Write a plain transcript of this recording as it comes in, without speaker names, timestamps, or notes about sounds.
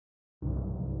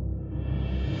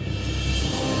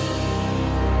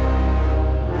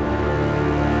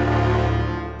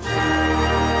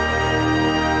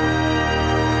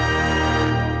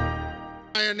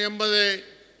எண் 80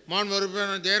 மாண்பு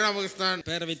உறுப்பினர் ஜெயராமகிருஷ்ணன்.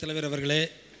 பேரவைத் தலைவர் அவர்களே,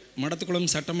 மடத்துக்குளம்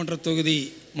சட்டமன்ற தொகுதி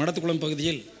மடத்துக்குளம்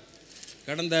பகுதியில்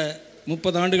கடந்த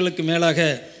 30 ஆண்டுகளுக்கு மேலாக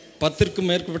 10க்கும்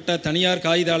மேற்பட்ட தனியார்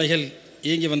காகித ஆலைகள்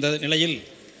இயங்கி வந்த நிலையில்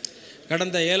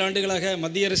கடந்த 7 ஆண்டுகளாக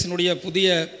மத்திய அரசினுடைய புதிய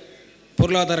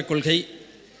பொருளாதார கொள்கை,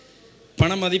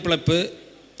 பண மதிப்பிழப்பு,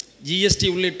 ஜிஎஸ்டி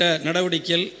உள்ளிட்ட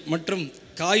நடவடிக்கைகள் மற்றும்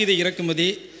காகித இறக்குமதி,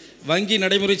 வங்கி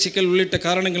நடைமுறை சிக்கல் உள்ளிட்ட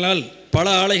காரணங்களால் பல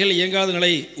ஆலைகள் இயங்காத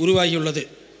நிலை உருவாகியுள்ளது.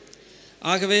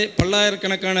 ஆகவே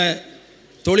பல்லாயிரக்கணக்கான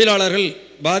தொழிலாளர்கள்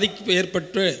பாதிப்பு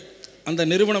ஏற்பட்டு அந்த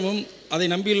நிறுவனமும் அதை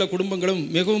நம்பியுள்ள குடும்பங்களும்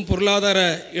மிகவும் பொருளாதார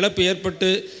இழப்பு ஏற்பட்டு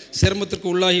சிரமத்திற்கு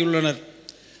உள்ளாகியுள்ளனர்.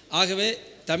 ஆகவே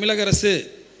தமிழக அரசு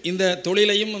இந்த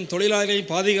தொழிலையும்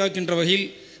தொழிலாளர்களையும் பாதுகாக்கின்ற வகையில்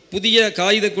புதிய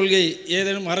காகித கொள்கை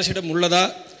ஏதேனும் அரசிடம் உள்ளதா,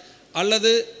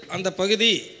 அல்லது அந்த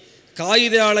பகுதி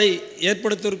காகித ஆலை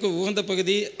ஏற்படுத்துவதற்கு உகந்த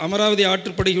பகுதி, அமராவதி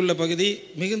ஆற்றுப்படுகியுள்ள பகுதி,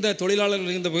 மிகுந்த தொழிலாளர்கள்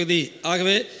மிகுந்த பகுதி.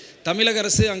 ஆகவே தமிழக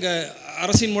அரசு அங்கே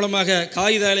அரசின் மூலமாக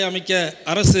காகித ஆலை அமைக்க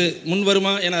அரசு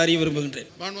முன்வருமா என அறிய விரும்புகின்றேன்.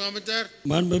 அமைச்சர்.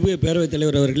 மாண்புமிகு பேரவைத்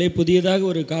தலைவர் அவர்களே, புதியதாக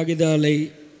ஒரு காகித ஆலை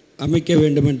அமைக்க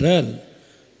வேண்டுமென்றால்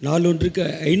நாளொன்றுக்கு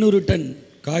 500 டன்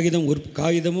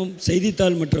காகிதமும்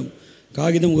செய்தித்தாள் மற்றும்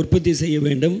காகிதம் உற்பத்தி செய்ய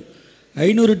வேண்டும்.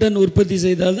 500 டன் உற்பத்தி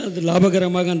செய்தால் அது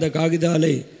லாபகரமாக அந்த காகித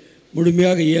ஆலை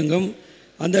முழுமையாக இயங்கும்.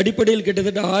 அந்த அடிப்படையில்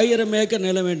கிட்டத்தட்ட 1000 ஏக்கர்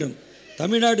நிலம் வேண்டும்.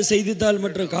 தமிழ்நாடு செய்தித்தாள்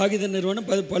மற்றும் காகித நிறுவனம்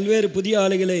பல்வேறு புதிய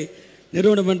ஆலைகளை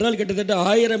நிறுவனம் என்றால் கிட்டத்தட்ட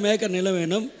 1000 ஏக்கர் நிலம்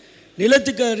வேணும்.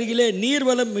 நிலத்துக்கு அருகிலே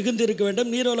நீர்வளம் மிகுந்து இருக்க வேண்டும்.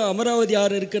 நீர்வளம் அமராவதி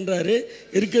ஆறு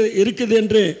இருக்குது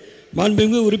என்று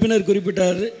மாண்புமிகு உறுப்பினர்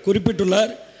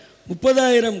குறிப்பிட்டுள்ளார்.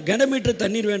 30,000 கனமீட்டர்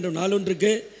தண்ணீர் வேண்டும்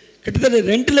நாளொன்றுக்கு. கிட்டத்தட்ட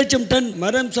 2 லட்சம் டன்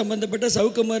மரம் சம்பந்தப்பட்ட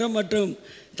சவுக்கு மரம் மற்றும்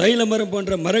தைல மரம்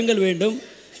போன்ற மரங்கள் வேண்டும்.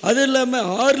 அது இல்லாமல்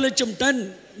 6 லட்சம் டன்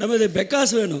நமது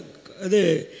பெக்காஸ் வேணும், அது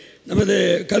நமது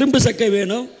கரும்பு சக்கை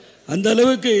வேணும். அந்த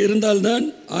அளவுக்கு இருந்தால்தான்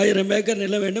 1000 ஏக்கர்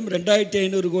நிலம் வேண்டும்.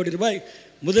 2500 கோடி ரூபாய்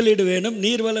முதலீடு வேணும்.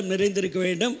 நீர்வளம் நிறைந்திருக்க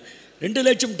வேண்டும். 2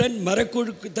 லட்சம் டன்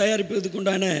மரக்கூழ்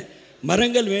தயாரிப்பதற்குண்டான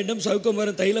மரங்கள் வேண்டும். சவுக்கு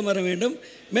மரம், தைல மரம் வேண்டும்.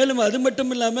 மேலும் அது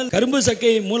மட்டும் இல்லாமல் கரும்பு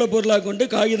சக்கையை மூலப்பொருளாக கொண்டு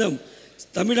காகிதம்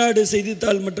தமிழ்நாடு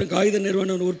செய்தித்தாள் மற்றும் காகித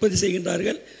நிறுவனம் உற்பத்தி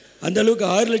செய்கின்றார்கள். அந்த அளவுக்கு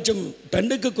 6 லட்சம்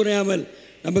டன்னுக்கு குறையாமல்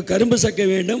நம்ம கரும்பு சக்கை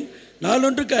வேண்டும்.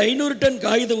 நாளொன்றுக்கு 500 டன்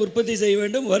காகிதம் உற்பத்தி செய்ய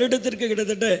வேண்டும். வருடத்திற்கு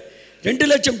கிட்டத்தட்ட 2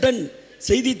 லட்சம் டன்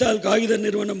செய்தித்தாள் காகித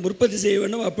நிறுவனம் உற்பத்தி செய்ய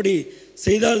வேண்டும். அப்படி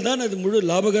செய்தால்தான் அது முழு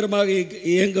லாபகரமாக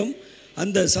இயங்கும்.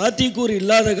 அந்த சாத்தியக்கூறு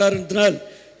இல்லாத காரணத்தினால்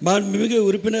மாண்புமிகு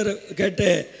உறுப்பினர் கேட்ட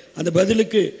அந்த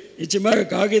பதிலுக்கு நிச்சயமாக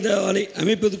காகித ஆலை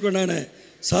அமைப்பதற்குண்டான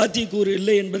சாத்தியக்கூறு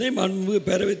இல்லை என்பதை மாண்புமிகு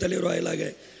பேரவைத் தலைவர் வாயிலாக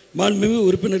மாண்புமிகு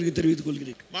உறுப்பினருக்கு தெரிவித்துக்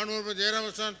கொள்கிறேன்.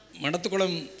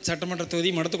 மடத்துக்குளம் சட்டமன்ற தொகுதி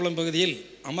மடத்துக்குளம் பகுதியில்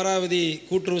அமராவதி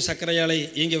கூட்டுறவு சர்க்கரை ஆலை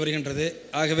இயங்கி வருகின்றது.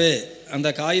 ஆகவே அந்த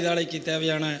காகித ஆலைக்கு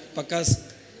தேவையான பக்காஸ்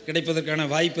கிடைப்பதற்கான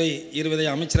வாய்ப்பை இருப்பதை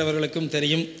அமைச்சர் அவர்களுக்கும்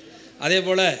தெரியும்.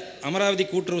 அதேபோல் அமராவதி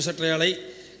கூட்டுறவு சர்க்கரை ஆலை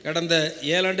கடந்த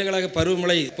 7 ஆண்டுகளாக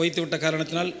பருவமழை பொய்த்துவிட்ட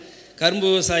காரணத்தினால் கரும்பு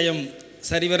விவசாயம்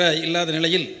சரிவர இல்லாத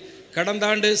நிலையில், கடந்த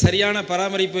ஆண்டு சரியான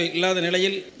பராமரிப்பு இல்லாத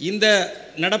நிலையில் இந்த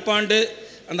நடப்பாண்டு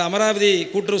அந்த அமராவதி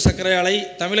கூட்டுறவு சர்க்கரை ஆலை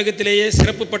தமிழகத்திலேயே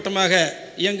சிறப்பு பட்டமாக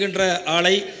இயங்குகின்ற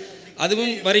ஆலை,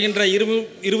 அதுவும் வருகின்ற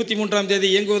 23ஆம் தேதி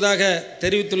இயங்குவதாக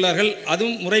தெரிவித்துள்ளார்கள்.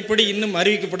 அதுவும் முறைப்படி இன்னும்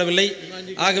அறிவிக்கப்படவில்லை.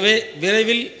 ஆகவே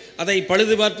விரைவில் அதை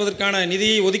பழுது பார்ப்பதற்கான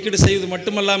நிதியை ஒதுக்கீடு செய்வது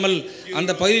மட்டுமல்லாமல்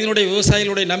அந்த பகுதியினுடைய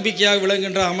விவசாயிகளுடைய நம்பிக்கையாக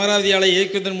விளங்குகின்ற அமராவதி ஆலை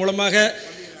இயக்குவதன் மூலமாக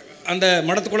அந்த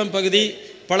மடத்துக்குளம் பகுதி,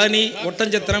 பழனி,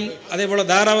 ஒட்டஞ்சத்திரம், அதேபோல்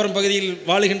தாராபுரம் பகுதியில்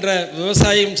வாழுகின்ற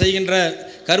விவசாயம் செய்கின்ற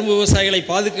கரும்பு விவசாயிகளை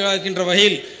பாதுகாக்கின்ற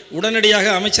வகையில் உடனடியாக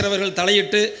அமைச்சர் அவர்கள்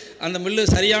தலையிட்டு அந்த மில்லு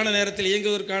சரியான நேரத்தில்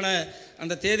இயங்குவதற்கான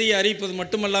அந்த தேதியை அறிவிப்பது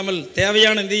மட்டுமல்லாமல்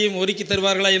தேவையான நிதியையும் ஒதுக்கி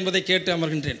தருவார்களா என்பதை கேட்டு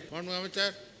அமர்கின்றேன்.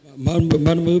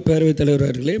 மாண்புமிகு பேரவைத் தலைவர்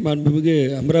அவர்களே, மாண்புமிகு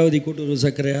அமராவதி கூட்டுறவு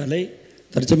சர்க்கரை ஆலை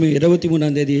தற்சமயம்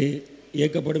 23ஆம் தேதி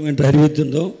இயக்கப்படும் என்று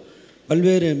அறிவித்திருந்தோம்.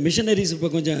 பல்வேறு மிஷனரிஸ் இப்போ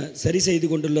கொஞ்சம் சரி செய்து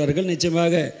கொண்டுள்ளார்கள்.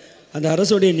 நிச்சயமாக அந்த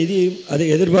அரசுடைய நிதியையும் அதை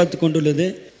எதிர்பார்த்து கொண்டுள்ளது.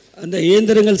 அந்த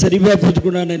இயந்திரங்கள்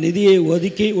சரிபார்ப்பதற்குண்டான நிதியை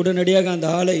ஒதுக்கி உடனடியாக அந்த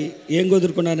ஆலை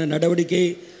இயங்குவதற்குண்டான நடவடிக்கை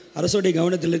அரசுடைய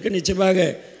கவனத்தில் இருக்குது. நிச்சயமாக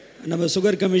நம்ம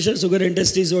சுகர் கமிஷன், சுகர்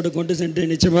இண்டஸ்ட்ரீஸோடு கொண்டு சென்று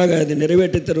நிச்சயமாக அதை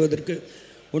நிறைவேற்றி தருவதற்கு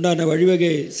உண்டான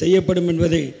வழிவகை செய்யப்படும்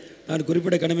என்பதை நான்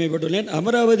குறிப்பிட கடமைப்பட்டுள்ளேன்.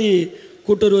 அமராவதி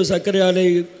கூட்டுறவு சர்க்கரை ஆலை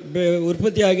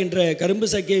உற்பத்தி ஆகின்ற கரும்பு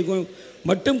சக்கையை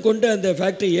மட்டும் கொண்டு அந்த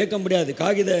ஃபேக்ட்ரி இயக்க முடியாது.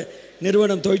 காகித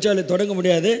நிறுவனம் தொழிற்சாலை தொடங்க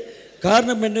முடியாது.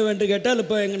 காரணம் என்னவென்று கேட்டால்,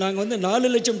 இப்போ நாங்கள் 4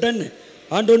 லட்சம் டன்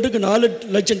ஆண்டொன்றுக்கு 4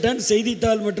 லட்சம் டன்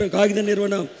செய்தித்தாள் மற்றும் காகித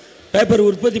நிறுவனம் பேப்பர்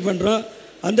உற்பத்தி பண்ணுறோம்.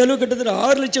 அந்தளவுக்கு கிட்டத்தட்ட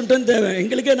 6 லட்சம் டன் தேவை.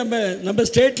 எங்களுக்கே நம்ம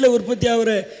ஸ்டேட்டில் உற்பத்தி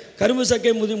ஆகிற கரும்பு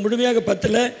சக்கை முழுமையாக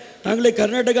பத்தலை. நாங்களே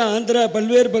கர்நாடகா, ஆந்திரா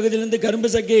பல்வேறு பகுதியிலேருந்து கரும்பு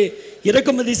சக்கை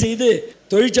இறக்குமதி செய்து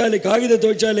தொழிற்சாலை, காகித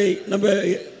தொழிற்சாலை நம்ம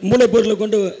மூலப்பொருளை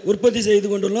கொண்டு உற்பத்தி செய்து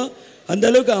கொண்டுள்ளோம். அந்த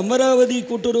அளவுக்கு அமராவதி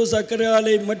கூட்டுறவு சர்க்கரை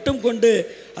ஆலை மட்டும் கொண்டு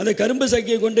அந்த கரும்பு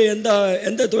சக்கையை கொண்டு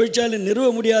எந்த தொழிற்சாலை நிறுவ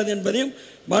முடியாது என்பதையும்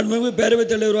மாண்புமிகு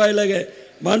பேரவைத் தலைவர் வாயிலாக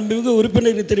மாண்புமிகு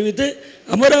உறுப்பினருக்கு தெரிவித்து,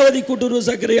 அமராவதி கூட்டுறவு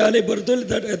சர்க்கரை ஆலை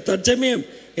பொறுத்தவரை தற்சமயம்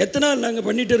எத்தனால் நாங்கள்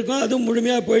பண்ணிகிட்டு இருக்கோம், அதுவும்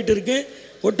முழுமையாக போயிட்டு இருக்கு.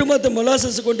 ஒட்டுமொத்த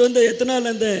மொலாசஸ் கொண்டு வந்து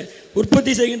எத்தனால் அந்த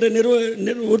உற்பத்தி செய்கின்ற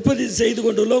உற்பத்தி செய்து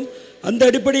கொண்டுள்ளோம். அந்த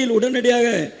அடிப்படையில் உடனடியாக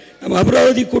நம்ம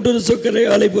அமராவதி கூட்டுறவு சர்க்கரை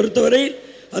ஆலை பொறுத்தவரை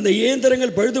அந்த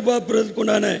இயந்திரங்கள் பழுது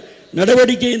பார்ப்பதற்குண்டான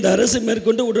நடவடிக்கை இந்த அரசு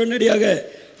மேற்கொண்டு உடனடியாக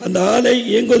அந்த ஆலை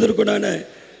இயங்குவதற்குண்டான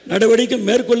நடவடிக்கை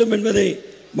மேற்கொள்ளும் என்பதை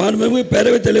மாண்புமிகு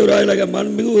பேரவைத் தலைவர் வாயிலாக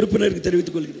மாண்புமிகு உறுப்பினருக்கு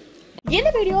தெரிவித்துக் கொள்கிறேன். இந்த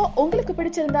வீடியோ உங்களுக்கு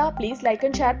பிடிச்சிருந்தா ப்ளீஸ் லைக்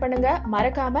அண்ட் ஷேர் பண்ணுங்க.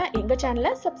 மறக்காம எங்க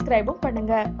சேனலை சப்ஸ்கிரைபும்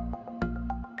பண்ணுங்க.